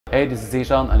Hey, this is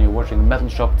Ihsahn and you're watching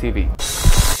Metalshop TV.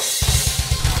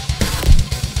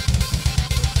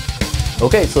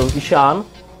 Okay, so Ihsahn,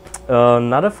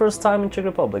 not the first time in Czech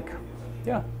Republic.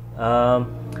 Yeah.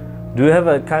 Do you have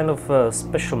a kind of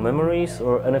special memories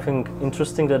or anything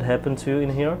interesting that happened to you in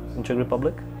here in Czech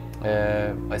Republic?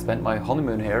 I spent my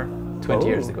honeymoon here 20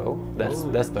 years ago.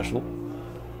 That's special.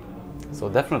 So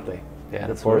definitely, yeah.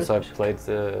 Of course, I've played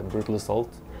Brutal Assault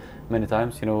many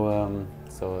times. You know,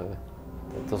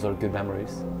 those are good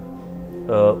memories.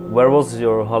 Where was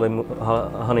your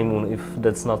honeymoon, if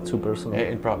that's not too personal?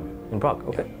 In Prague. In Prague,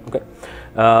 okay. Yeah. Okay.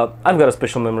 I've got a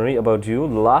special memory about you.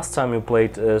 The last time you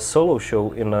played a solo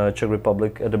show in Czech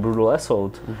Republic at the Brutal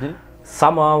Assault,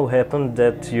 somehow happened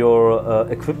that your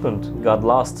equipment got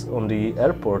lost on the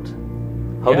airport.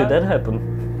 How did that happen?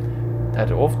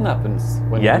 That often happens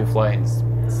when you do fly-ins.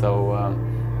 So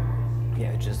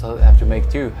yeah, you just have to make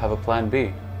do, have a plan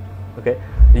B. Okay.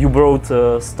 You brought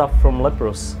stuff from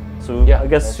Lepros, so I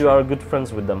guess you are good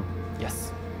friends with them.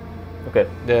 Yes. Okay.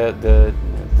 The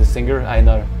singer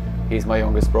Einar, he's my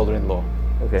youngest brother-in-law.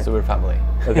 Okay. So we're family.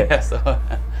 Okay. Yeah, so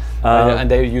and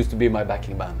they used to be my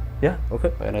backing band. Yeah.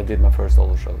 Okay. When I did my first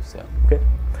solo shows. Yeah. Okay.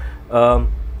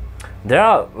 There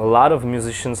are a lot of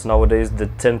musicians nowadays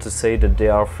that tend to say that they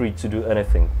are free to do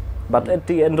anything, but at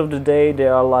the end of the day, they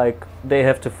are like they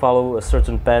have to follow a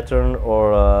certain pattern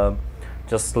or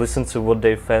just listen to what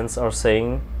their fans are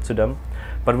saying to them.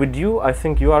 But with you, I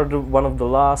think you are one of the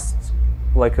last,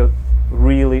 like a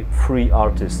really free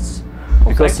artists.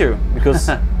 Thank you. Because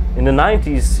in the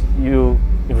 90s,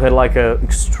 you've had like a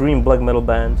extreme black metal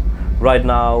band. Right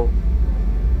now,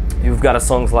 you've got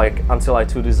songs like Until I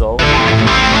Too Dissolve.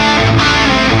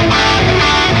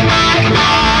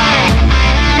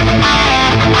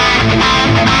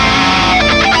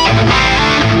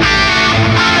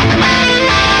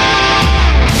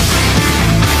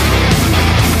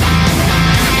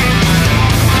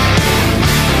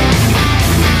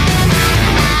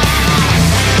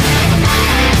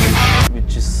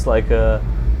 Which is like a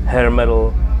hair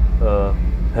metal,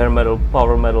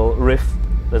 power metal riff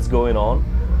that's going on.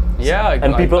 Yeah,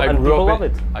 and people love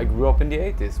it. I grew up in the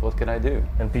 80s. What can I do?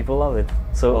 And people love it.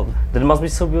 So that must be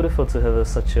so beautiful to have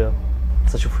such a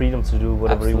freedom to do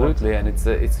whatever you want. Absolutely, and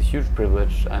it's a huge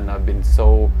privilege, and I've been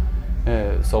so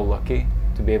lucky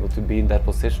to be able to be in that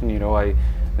position. You know,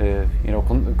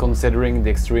 considering the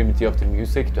extremity of the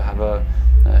music, to have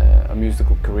a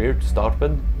musical career to start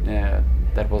with,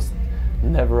 that was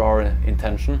never our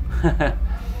intention.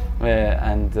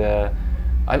 And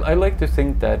I like to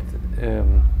think that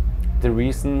the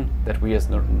reason that we as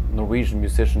Norwegian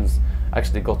musicians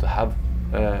actually got to have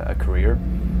a career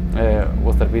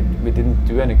was that we didn't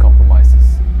do any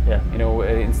compromises. Yeah. You know,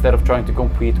 instead of trying to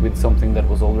compete with something that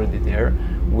was already there,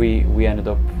 we ended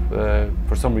up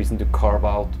for some reason to carve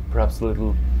out perhaps a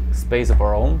little space of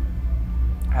our own,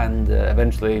 and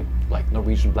eventually, like,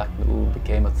 Norwegian black metal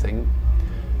became a thing.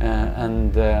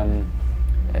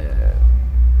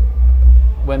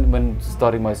 When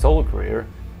starting my solo career,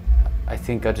 I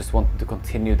think I just wanted to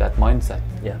continue that mindset.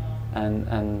 Yeah.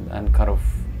 And kind of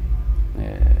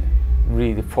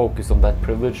really focus on that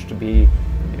privilege to be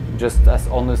just as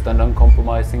honest and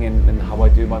uncompromising in how I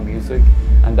do my music,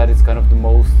 and that is kind of the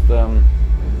most.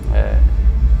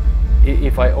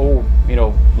 If I owe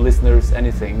listeners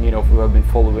anything, who have been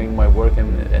following my work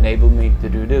and enabled me to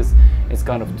do this, it's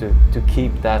kind of to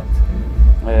keep that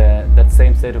that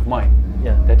same state of mind.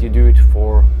 Yeah. That you do it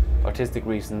for artistic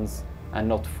reasons and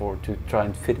not to try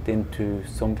and fit it into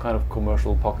some kind of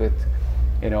commercial pocket.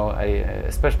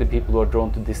 Especially people who are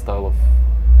drawn to this style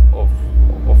of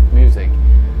music,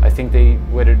 I think they,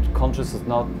 whether conscious or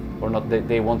not,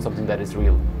 they want something that is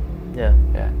real. Yeah.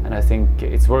 Yeah. And I think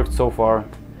it's worked so far,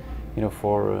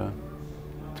 for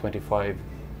 25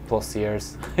 plus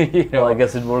years. Well, I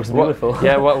guess it works beautiful.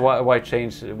 Yeah. Why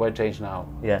change? Why change now?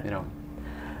 Yeah.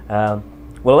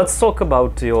 Well, let's talk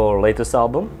about your latest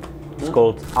album. It's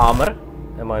called Amer.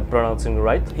 Am I pronouncing it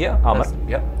right? Yeah. Amer.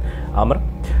 Yeah. Amer.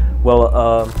 Well,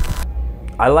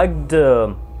 I like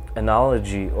the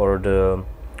analogy or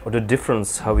the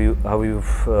difference how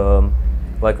you've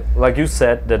like you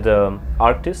said that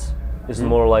Arctis is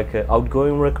more like an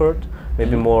outgoing record,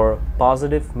 maybe more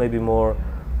positive, maybe more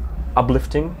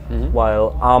uplifting,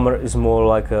 while Amer is more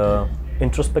like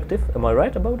introspective. Am I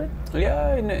right about it?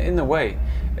 Yeah, in a way,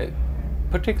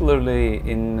 particularly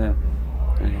in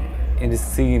the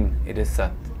scene it is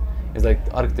set. It's like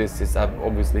Arctis is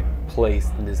obviously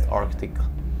placed in this Arctic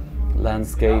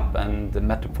landscape, and the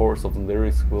metaphors of the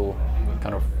lyrics will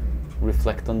kind of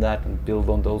reflect on that and build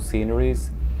on those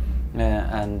sceneries.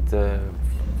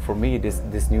 For me,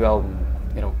 this new album,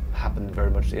 happened very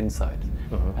much inside.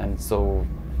 and so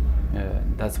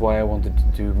that's why I wanted to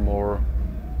do more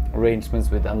arrangements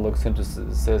with analog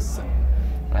synthesis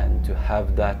and to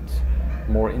have that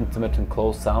more intimate and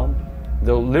close sound.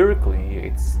 Though lyrically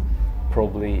it's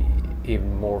probably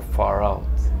even more far out.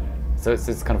 So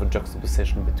it's kind of a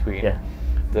juxtaposition between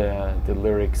the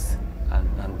lyrics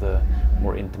and the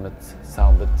more intimate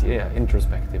sound, but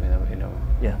introspective in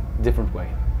a different way.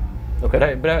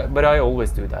 Okay. But I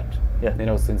always do that. Yeah. You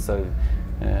know, since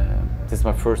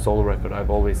my first solo record, I've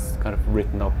always kind of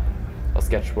written up a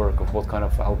sketchwork of what kind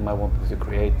of album I wanted to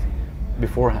create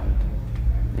beforehand.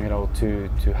 You know,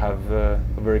 to have a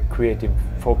very creative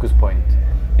focus point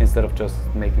instead of just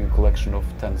making a collection of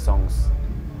 10 songs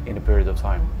in a period of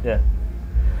time. Yeah.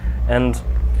 And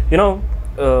you know,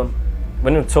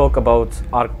 when you talk about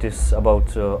Arctis,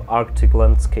 about Arctic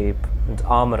landscape, and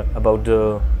Amr, about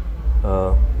the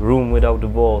room without the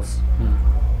walls,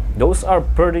 those are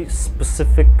pretty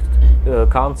specific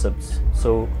concepts.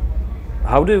 So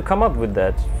how do you come up with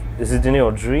that? Is it in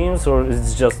your dreams, or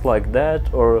is it just like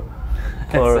that, or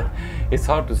it's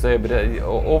hard to say, but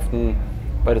often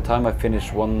by the time I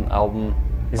finish one album,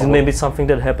 is it maybe something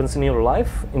that happens in your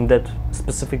life in that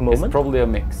specific moment? It's probably a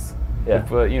mix. Yeah.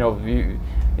 If, you know,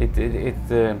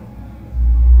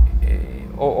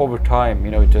 over time,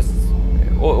 you know, it just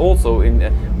also in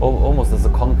almost as a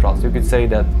contrast, you could say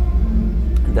that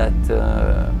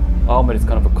Ahmed is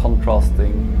kind of a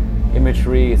contrasting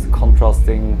imagery, is a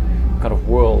contrasting kind of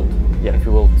world, if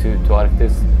you will, to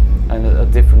Arctis, and a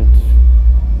different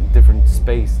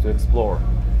space to explore,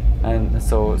 and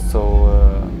so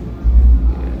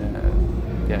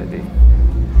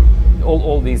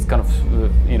all these kind of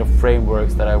you know,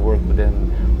 frameworks that I work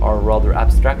within are rather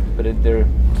abstract, but they're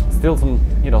still some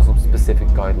specific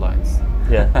guidelines.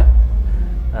 Yeah.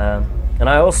 And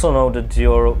I also know that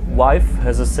your wife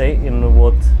has a say in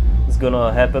what is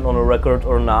gonna happen on a record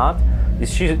or not.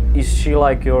 Is she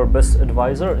like your best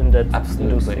advisor in that?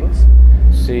 Absolutely. In those things?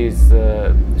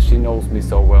 She knows me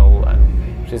so well,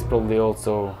 and she's probably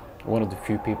also one of the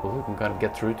few people who can kind of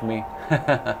get through to me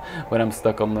when I'm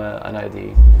stuck on an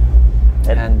idea.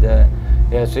 And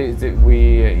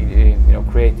we you know,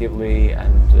 creatively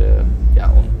and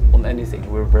on anything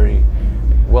we're very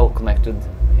well connected,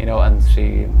 you know, and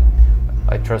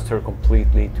I trust her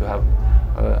completely to have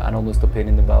an honest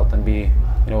opinion about and be,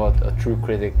 you know, a true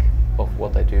critic of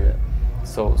what I do.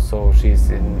 So she's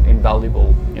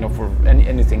invaluable, you know, for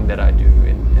anything that I do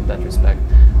in that respect.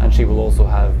 And she will also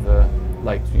have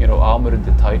like, you know, Amr,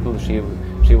 the title, she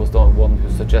was the one who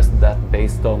suggested that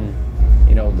based on,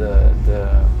 you know,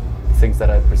 the things that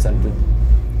I presented,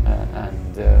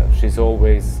 and she's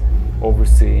always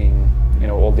overseeing, you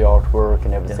know, all the artwork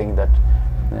and everything that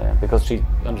because she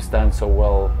understands so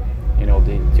well, you know,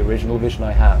 the original vision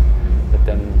I have, that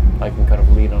then I can kind of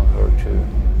lean on her to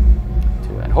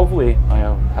and hopefully I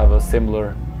have a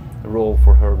similar role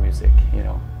for her music, you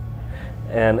know.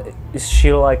 And is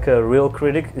she like a real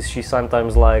critic? Is she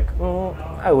sometimes like,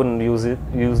 I wouldn't use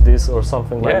this or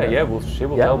something like that? Yeah, well, she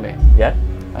will tell me. Yeah.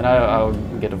 And I'll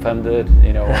get offended,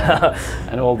 you know,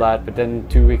 and all that. But then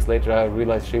 2 weeks later, I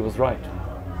realized she was right.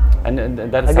 And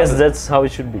that is, I guess that's how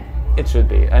it should be. It should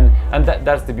be, and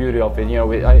that's the beauty of it. You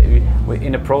know,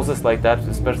 in a process like that,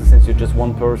 especially since you're just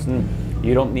one person,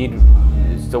 you don't need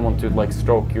someone to like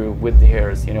stroke you with the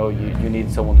hairs. You know, you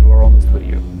need someone who are honest with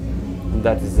you. And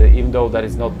that is, even though that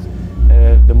is not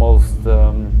the most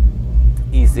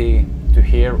easy to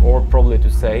hear or probably to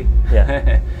say.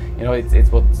 Yeah. You know,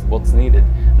 it's what's needed,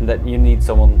 and that you need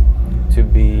someone to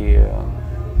be,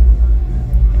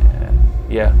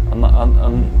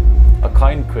 a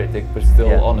kind critic, but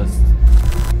still honest.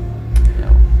 You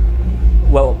know.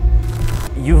 Well,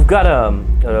 you've got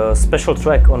a special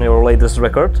track on your latest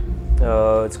record.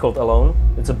 It's called Alone.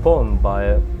 It's a poem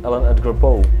by Alan Edgar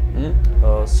Poe.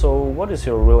 So what is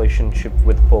your relationship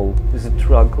with Poe? Is it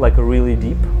like really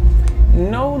deep?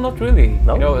 No, not really.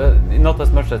 No? You know, not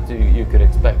as much as you could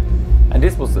expect. And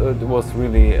this was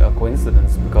really a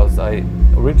coincidence, because I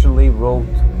originally wrote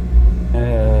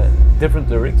different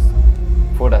lyrics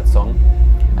for that song,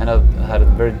 and I had a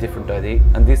very different idea.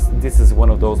 And this is one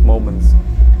of those moments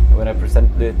when I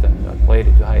presented it and I played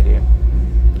it to Heidi,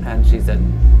 and she said,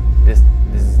 "This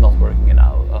is not working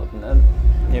out." And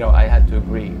you know, I had to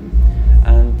agree.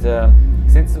 And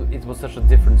since it was such a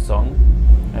different song,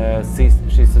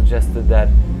 she suggested that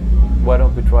why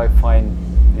don't we try find,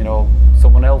 you know,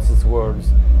 someone else's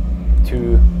words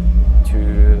to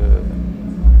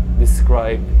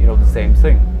describe, you know, the same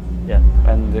thing. Yeah.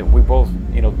 And we both,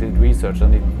 you know, did research,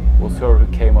 and it was her who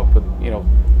came up with, you know,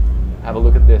 have a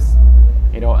look at this,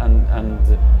 you know, and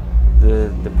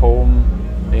the poem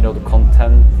you know, the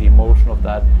content, the emotion of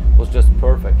that was just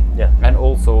perfect. Yeah. And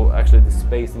also actually the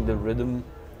spacing, the rhythm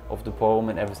of the poem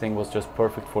and everything was just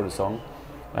perfect for the song,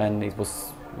 and it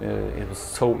was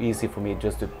so easy for me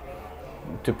just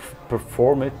to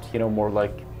perform it, you know, more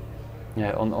like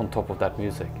on top of that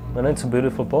music. And it's a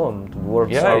beautiful poem. The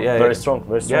words are very strong,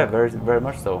 very strong. Yeah, very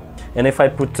much so. And if I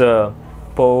put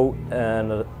Poe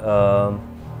and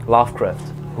Lovecraft,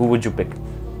 who would you pick?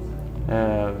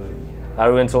 Are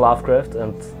you into Lovecraft?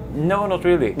 And no, not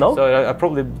really. No? So I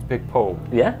probably pick Poe.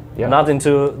 Yeah? Yeah. Not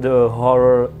into the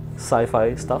horror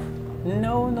sci-fi stuff?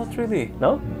 No, not really.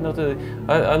 No? Not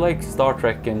I like Star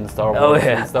Trek and Star Wars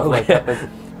and stuff like that,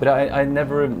 but I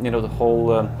never, you know, the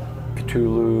whole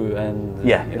Cthulhu and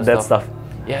you know, that stuff.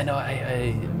 Yeah, no,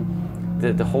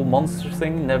 the whole monster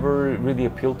thing never really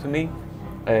appealed to me.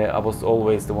 I was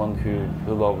always the one who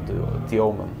loved the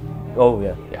Omen. Oh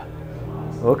yeah. Yeah.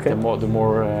 Okay. The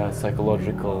more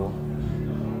psychological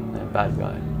bad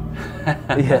guy.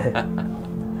 Yeah.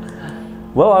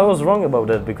 Well, I was wrong about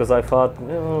that because I thought, you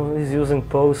know, he's using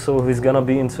Poe, so he's gonna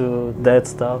be into that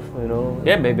stuff, you know.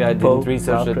 Yeah, maybe I didn't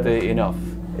research it enough.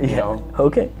 Yeah. You know?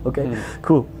 Okay.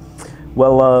 Cool.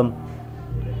 Well,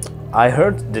 I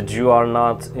heard that you are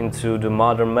not into the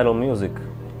modern metal music,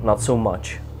 not so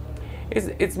much.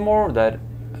 It's more that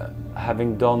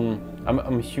having done, I'm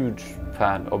a huge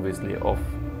fan, obviously, of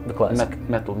The classic.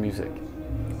 Metal music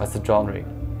as a genre,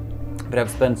 but I've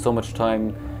spent so much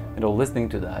time, you know, listening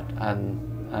to that and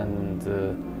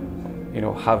you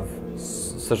know, have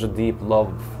such a deep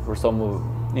love for some of,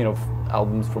 you know,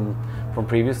 albums from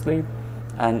previously,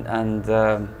 and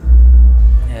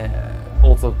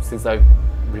also since I've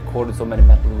recorded so many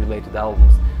metal related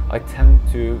albums, I tend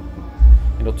to,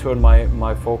 you know, turn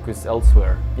my focus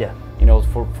elsewhere. Yeah. You know,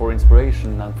 for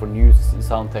inspiration and for new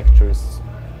sound textures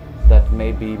that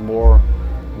may be more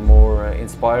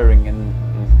inspiring and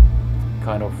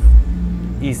kind of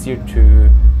easier to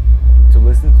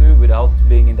listen to without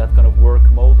being in that kind of work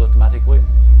mode automatically.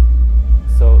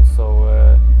 So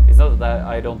it's not that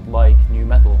I don't like new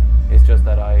metal. It's just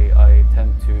that I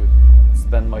tend to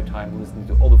spend my time listening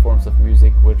to other forms of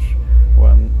music, where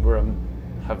I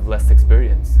have less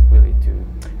experience really to.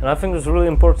 And I think it's really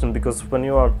important because when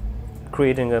you are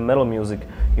creating a metal music,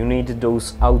 you need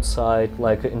those outside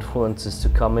like influences to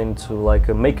come in to like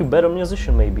make you a better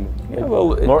musician, maybe. Yeah,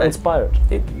 well, more inspired.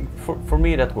 For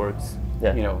me that works.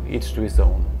 Yeah. You know, each to his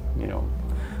own. You know.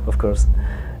 Of course.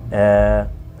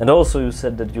 And also you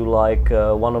said that you like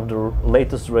one of the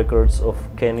latest records of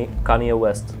Kanye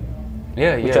West.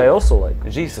 Yeah, which I also like.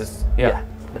 Jesus. Yeah.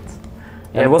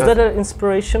 And was that an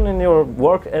inspiration in your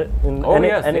work in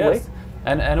any way? Yes.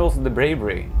 And also the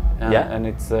bravery. And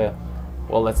it's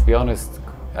well, let's be honest,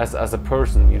 as a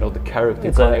person, you know, the character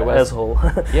it's Kanye an West. Asshole.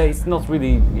 Yeah, it's not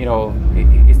really, you know,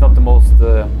 it's not the most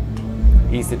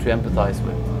easy to empathize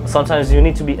with. Sometimes you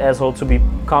need to be asshole to be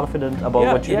confident about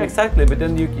what you do. Yeah, exactly. But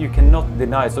then you cannot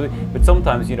deny. So, but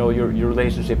sometimes, you know, your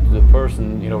relationship to the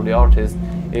person, you know, the artist,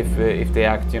 if they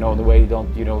act, you know, in the way you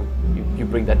don't, you know, you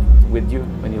bring that with you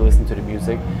when you listen to the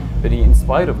music. But in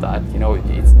spite of that, you know,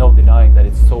 it's no denying that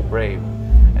it's so brave.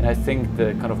 And I think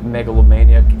the kind of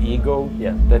megalomaniac ego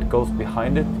that goes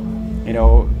behind it, you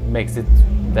know, makes it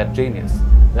that genius.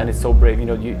 And it's so brave. You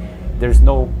know, there's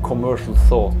no commercial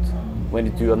thought when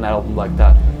you do an album like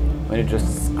that. When you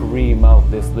just scream out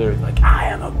this lyric like, I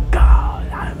am a god,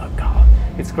 I am a god.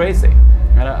 It's crazy,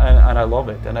 and I love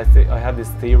it. And I have this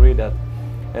theory that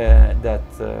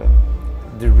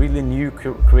the really new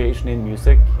creation in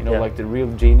music, you know, like the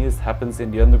real genius happens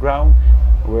in the underground,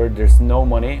 where there's no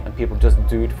money and people just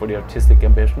do it for the artistic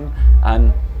ambition,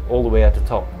 and all the way at the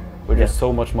top, where there's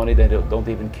so much money they don't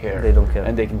even care. They don't care.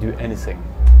 And they can do anything,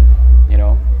 you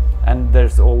know. And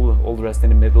there's all the rest in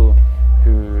the middle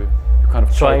who kind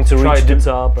of trying to reach the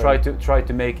top, try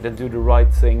to make it and do the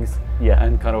right things, Yeah.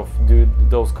 and kind of do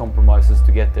those compromises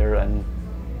to get there and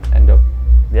end up.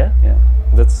 Yeah. Yeah.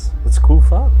 That's cool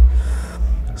thought.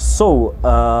 So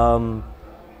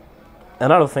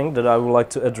another thing that I would like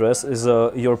to address is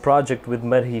your project with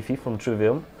Matt Heafy from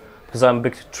Trivium, because I'm a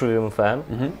big Trivium fan,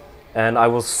 and I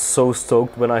was so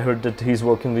stoked when I heard that he's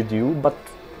working with you. But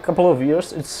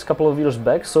it's a couple of years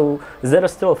back. So is that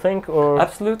still a thing, or?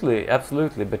 Absolutely.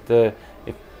 But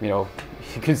if you know,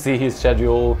 you can see his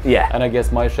schedule, and I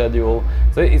guess my schedule.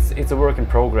 So it's a work in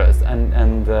progress,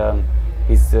 and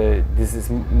this is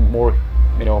more,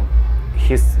 you know,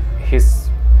 his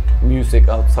music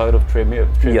outside of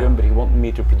Trivium, but he wanted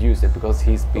me to produce it because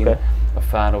he's been a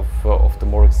fan of the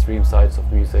more extreme sides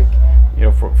of music, you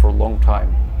know, for a long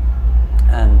time,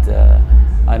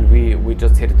 and we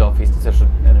just hit it off. He's such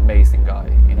an amazing guy,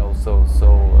 you know. So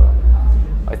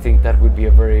I think that would be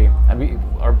a very, and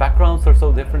our backgrounds are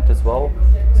so different as well,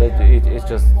 so it's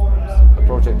just a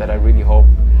project that I really hope,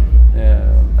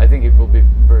 I think it will be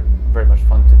very much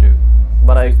fun to do.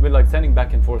 But so it's been like sending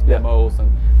back and forth demos,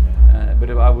 and but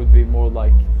I would be more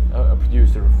like a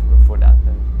producer for that,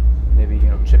 and maybe, you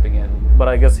know, chipping in. But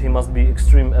I guess he must be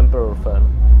extreme Emperor fan,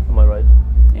 am I right?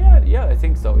 Yeah, I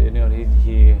think so. You know,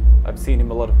 I've seen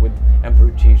him a lot with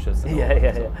Emperor t-shirts.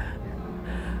 Yeah.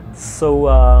 So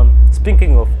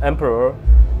speaking of Emperor,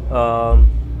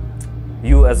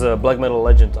 you as a black metal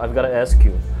legend, I've got to ask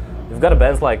you. You've got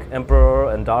bands like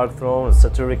Emperor and Dark Throne and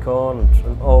Satyricon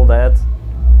and all that.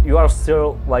 You are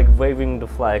still like waving the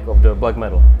flag of the black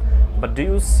metal. But do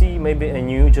you see maybe a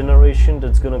new generation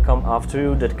that's gonna come after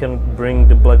you that can bring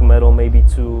the black metal maybe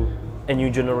to a new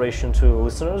generation to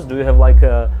listeners? Do you have like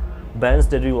bands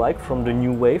that you like from the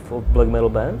new wave of black metal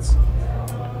bands?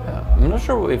 I'm not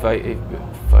sure if I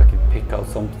could pick out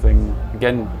something.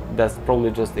 Again, that's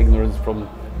probably just ignorance from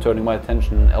turning my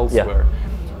attention elsewhere.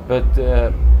 Yeah.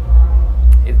 But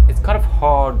it's kind of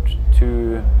hard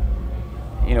to,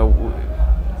 you know,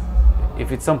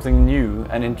 if it's something new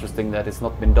and interesting that has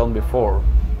not been done before,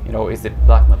 you know, is it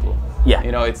black metal? Yeah.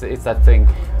 You know, it's that thing.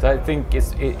 So I think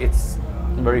it's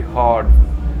very hard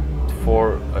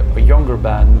for a younger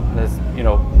band that's, you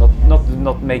know,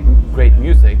 not making great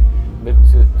music, but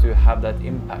to have that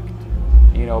impact,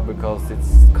 you know, because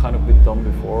it's kind of been done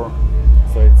before.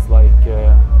 So it's like,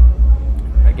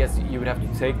 I guess you would have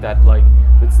to take that, like,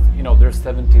 it's, you know, there's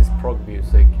 70s prog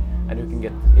music, and you can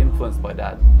get influenced by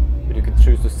that, but you can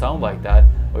choose to sound like that,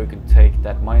 or you can take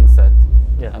that mindset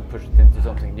and push it into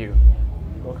something new.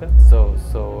 Okay. So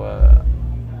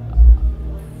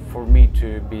for me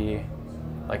to be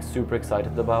like super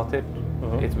excited about it,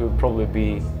 it will probably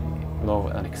be, you know,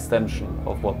 an extension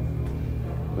of what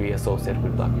we associate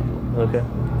with black metal. Okay.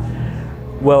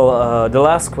 Well, the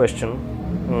last question,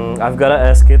 I've gotta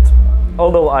ask it,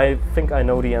 although I think I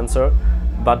know the answer,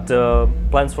 but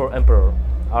plans for Emperor.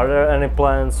 Are there any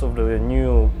plans of the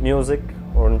new music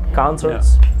or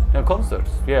concerts? Yeah,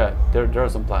 concerts. Yeah, there are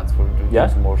some plans for doing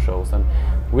some more shows, and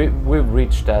we've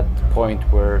reached that point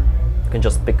where you can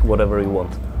just pick whatever you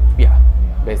want. Yeah,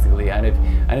 basically, and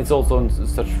it's also on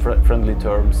such friendly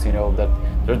terms, you know, that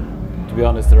to be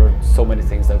honest, there are so many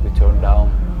things that we turn down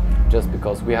just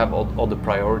because we have all the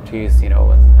priorities, you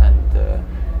know,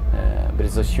 but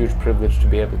it's a huge privilege to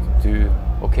be able to do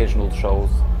occasional shows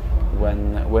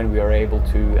when we are able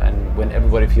to, and when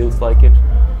everybody feels like it,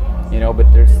 you know,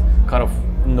 but there's kind of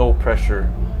no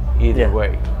pressure either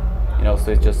way, you know,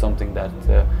 so it's just something that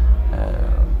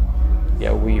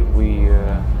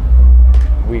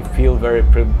we feel very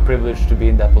privileged to be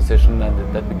in that position,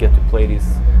 and that we get to play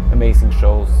these amazing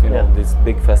shows, you know, these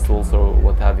big festivals or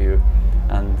what have you.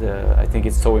 And I think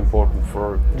it's so important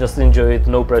for just enjoy it,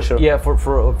 no pressure. Yeah,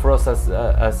 for us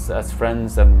as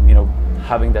friends, and, you know,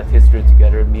 having that history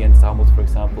together, me and Samuel, for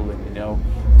example, and, you know,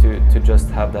 to just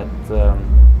have that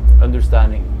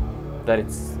understanding that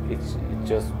it's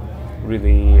just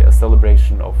really a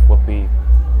celebration of what we,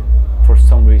 for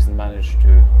some reason, managed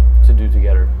to do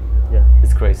together. Yeah,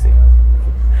 it's crazy.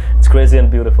 It's crazy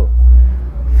and beautiful.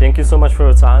 Thank you so much for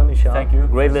your time, Ihsahn. Thank you.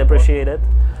 Greatly appreciate it.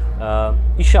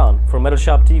 Ihsahn from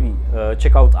Metalshop TV.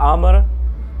 Check out Amer.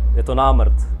 Je to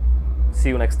námrt. See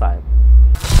you next time.